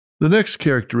The next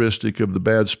characteristic of the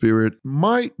bad spirit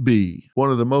might be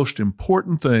one of the most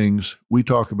important things we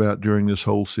talk about during this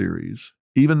whole series,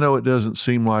 even though it doesn't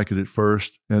seem like it at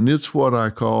first, and it's what I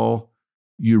call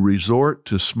you resort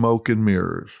to smoke and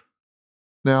mirrors.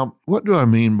 Now, what do I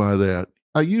mean by that?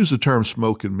 I use the term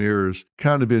smoke and mirrors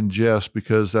kind of in jest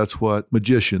because that's what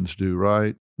magicians do,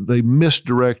 right? They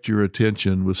misdirect your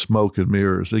attention with smoke and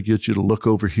mirrors. They get you to look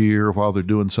over here while they're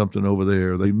doing something over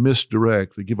there. They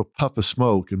misdirect. They give a puff of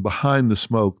smoke, and behind the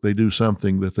smoke, they do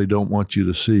something that they don't want you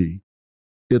to see.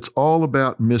 It's all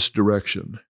about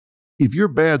misdirection. If your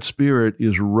bad spirit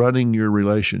is running your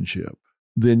relationship,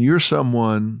 then you're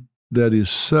someone that is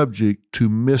subject to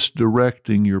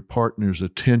misdirecting your partner's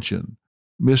attention,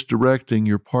 misdirecting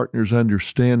your partner's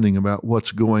understanding about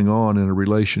what's going on in a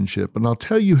relationship. And I'll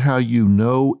tell you how you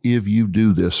know if you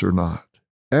do this or not.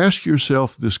 Ask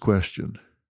yourself this question.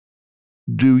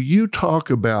 Do you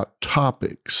talk about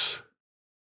topics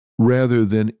rather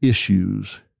than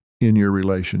issues in your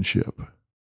relationship?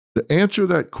 To answer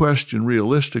that question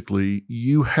realistically,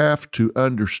 you have to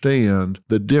understand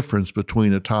the difference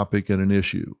between a topic and an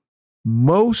issue.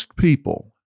 Most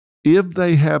people, if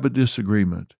they have a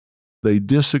disagreement, they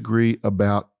disagree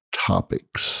about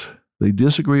topics. They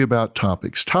disagree about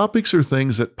topics. Topics are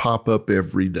things that pop up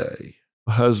every day.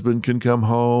 A husband can come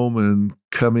home and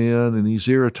come in and he's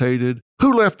irritated.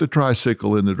 Who left the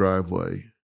tricycle in the driveway?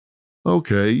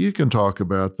 Okay, you can talk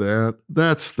about that.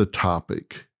 That's the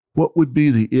topic. What would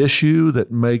be the issue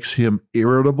that makes him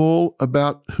irritable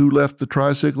about who left the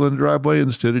tricycle in the driveway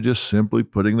instead of just simply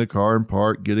putting the car in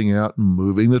park, getting out and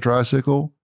moving the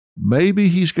tricycle? Maybe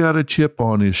he's got a chip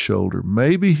on his shoulder.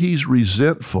 Maybe he's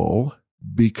resentful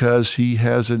because he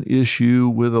has an issue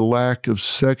with a lack of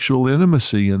sexual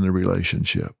intimacy in the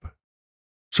relationship.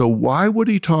 So why would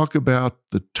he talk about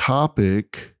the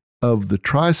topic of the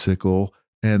tricycle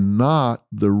and not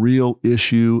the real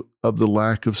issue of the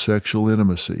lack of sexual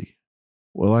intimacy?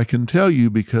 Well, I can tell you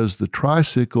because the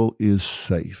tricycle is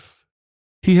safe.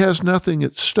 He has nothing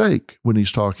at stake when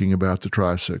he's talking about the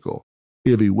tricycle.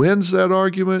 If he wins that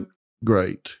argument,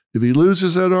 great. If he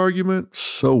loses that argument,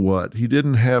 so what? He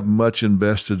didn't have much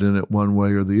invested in it one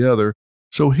way or the other,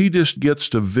 so he just gets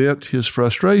to vent his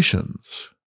frustrations.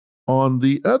 On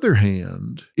the other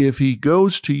hand, if he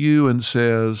goes to you and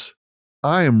says,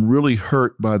 I am really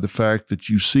hurt by the fact that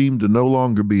you seem to no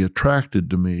longer be attracted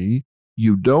to me,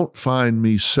 you don't find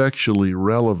me sexually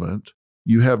relevant,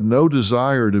 you have no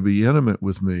desire to be intimate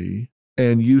with me,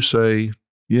 and you say,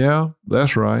 yeah,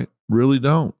 that's right. Really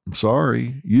don't. I'm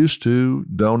sorry. Used to,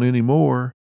 don't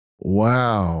anymore.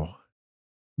 Wow.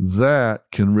 That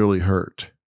can really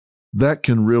hurt. That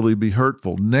can really be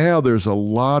hurtful. Now there's a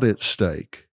lot at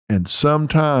stake. And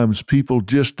sometimes people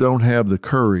just don't have the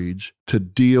courage to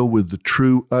deal with the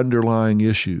true underlying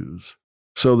issues.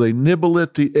 So they nibble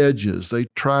at the edges. They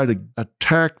try to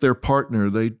attack their partner.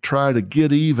 They try to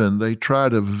get even. They try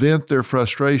to vent their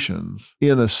frustrations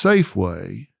in a safe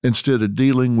way instead of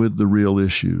dealing with the real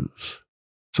issues.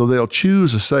 So they'll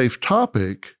choose a safe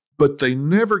topic, but they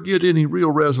never get any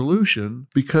real resolution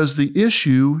because the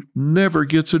issue never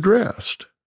gets addressed.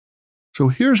 So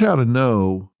here's how to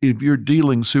know if you're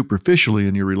dealing superficially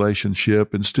in your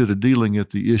relationship instead of dealing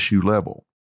at the issue level.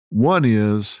 One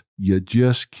is you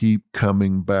just keep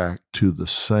coming back to the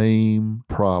same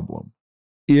problem.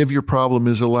 If your problem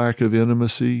is a lack of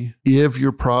intimacy, if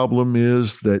your problem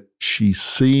is that she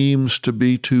seems to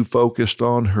be too focused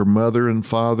on her mother and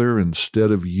father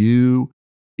instead of you,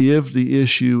 if the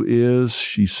issue is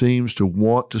she seems to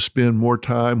want to spend more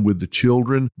time with the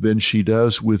children than she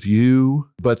does with you,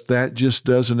 but that just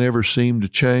doesn't ever seem to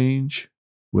change,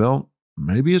 well,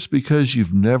 maybe it's because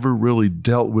you've never really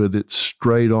dealt with it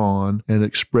straight on and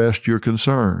expressed your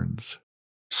concerns.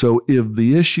 So if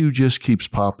the issue just keeps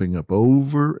popping up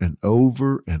over and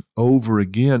over and over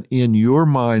again in your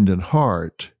mind and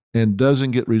heart and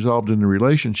doesn't get resolved in the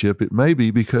relationship, it may be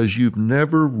because you've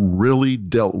never really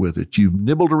dealt with it. You've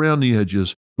nibbled around the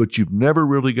edges, but you've never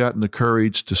really gotten the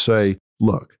courage to say,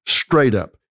 look, straight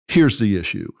up, here's the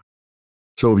issue.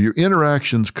 So if your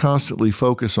interactions constantly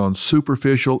focus on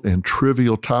superficial and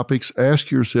trivial topics,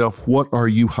 ask yourself, what are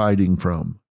you hiding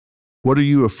from? What are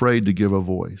you afraid to give a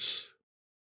voice?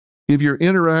 If your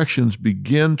interactions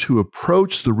begin to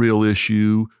approach the real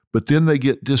issue, but then they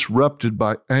get disrupted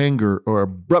by anger or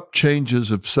abrupt changes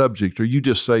of subject, or you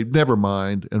just say, never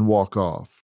mind, and walk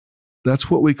off, that's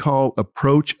what we call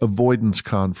approach avoidance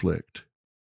conflict.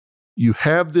 You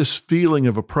have this feeling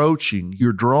of approaching,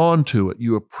 you're drawn to it,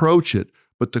 you approach it,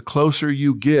 but the closer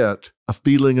you get, a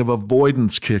feeling of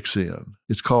avoidance kicks in.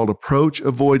 It's called approach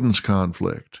avoidance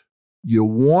conflict. You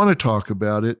want to talk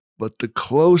about it, But the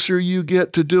closer you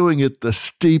get to doing it, the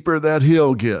steeper that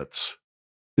hill gets.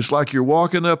 It's like you're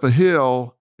walking up a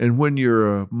hill, and when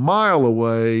you're a mile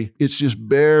away, it's just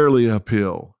barely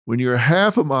uphill. When you're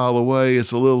half a mile away,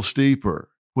 it's a little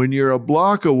steeper. When you're a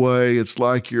block away, it's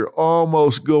like you're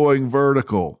almost going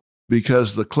vertical,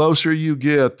 because the closer you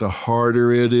get, the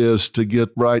harder it is to get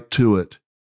right to it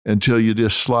until you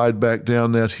just slide back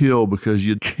down that hill because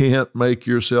you can't make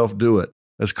yourself do it.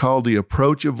 That's called the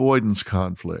approach avoidance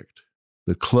conflict.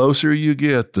 The closer you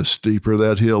get, the steeper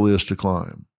that hill is to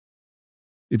climb.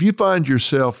 If you find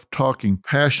yourself talking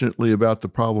passionately about the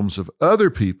problems of other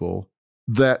people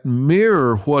that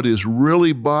mirror what is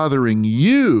really bothering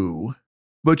you,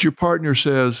 but your partner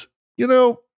says,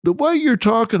 the way you're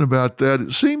talking about that,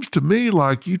 it seems to me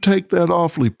like you take that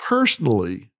awfully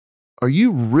personally. Are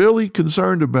you really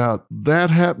concerned about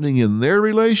that happening in their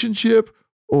relationship,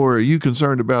 or are you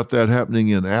concerned about that happening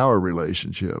in our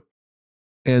relationship?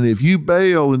 And if you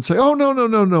bail and say, oh,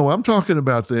 no, I'm talking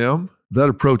about them, that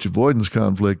approach avoidance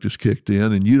conflict is kicked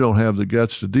in and you don't have the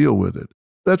guts to deal with it.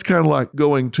 That's kind of like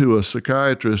going to a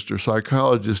psychiatrist or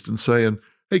psychologist and saying,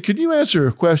 hey, can you answer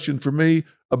a question for me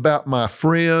about my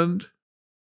friend?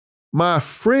 My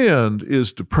friend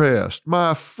is depressed.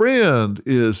 My friend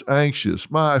is anxious.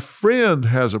 My friend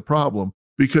has a problem,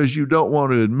 because you don't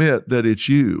want to admit that it's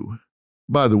you.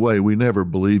 By the way, we never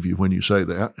believe you when you say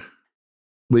that.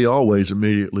 We always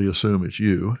immediately assume it's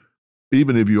you.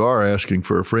 Even if you are asking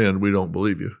for a friend, we don't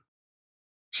believe you.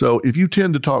 So if you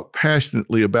tend to talk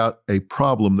passionately about a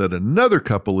problem that another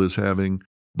couple is having,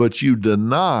 but you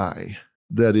deny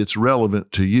that it's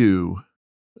relevant to you,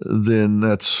 then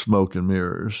that's smoke and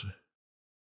mirrors.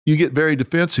 You get very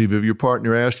defensive if your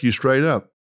partner asks you straight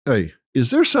up, hey, is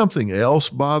there something else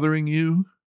bothering you?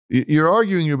 You're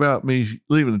arguing about me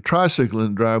leaving the tricycle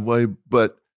in the driveway,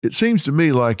 but it seems to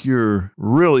me like you're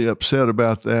really upset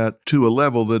about that to a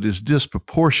level that is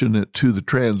disproportionate to the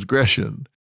transgression.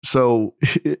 So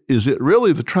is it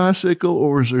really the tricycle,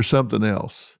 or is there something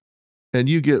else? And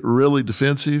you get really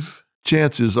defensive,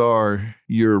 chances are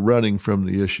you're running from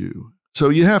the issue. So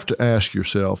you have to ask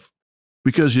yourself,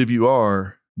 because if you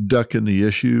are ducking the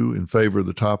issue in favor of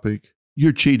the topic,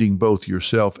 you're cheating both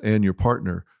yourself and your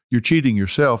partner. You're cheating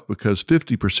yourself because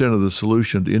 50% of the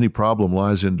solution to any problem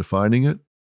lies in defining it,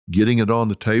 getting it on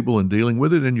the table and dealing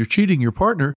with it. And you're cheating your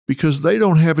partner because they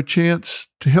don't have a chance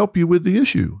to help you with the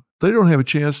issue. They don't have a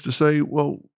chance to say,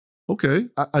 well, okay,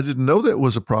 I didn't know that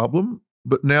was a problem,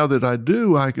 but now that I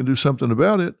do, I can do something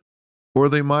about it. Or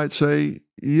they might say,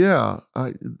 yeah,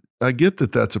 I get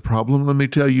that that's a problem. Let me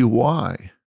tell you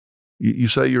why. You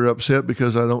say you're upset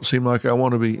because I don't seem like I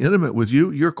want to be intimate with you.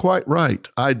 You're quite right.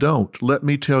 I don't. Let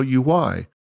me tell you why.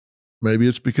 Maybe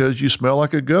it's because you smell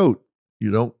like a goat. You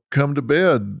don't come to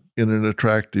bed in an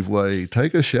attractive way.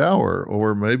 Take a shower.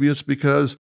 Or maybe it's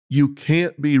because you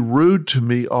can't be rude to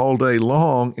me all day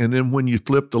long, and then when you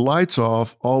flip the lights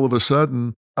off, all of a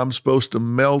sudden, I'm supposed to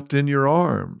melt in your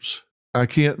arms. I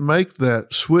can't make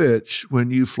that switch when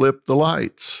you flip the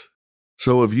lights.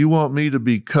 So if you want me to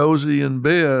be cozy in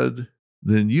bed,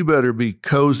 then you better be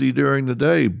cozy during the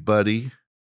day, buddy.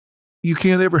 You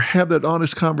can't ever have that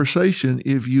honest conversation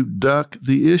if you duck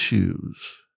the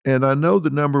issues. And I know the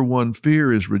number one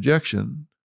fear is rejection.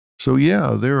 So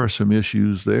yeah, there are some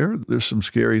issues there. There's some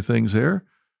scary things there,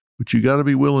 but you got to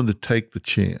be willing to take the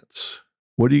chance.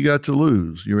 What do you got to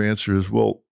lose? Your answer is,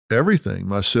 well, everything.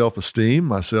 My self-esteem,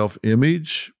 my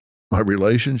self-image, my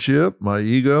relationship, my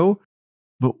ego.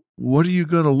 But what are you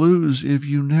going to lose if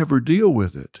you never deal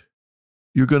with it?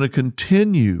 You're going to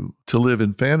continue to live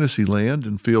in fantasy land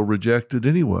and feel rejected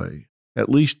anyway. At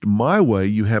least my way,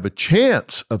 you have a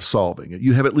chance of solving it.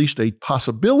 You have at least a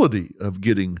possibility of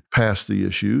getting past the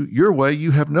issue. Your way,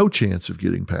 you have no chance of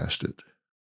getting past it.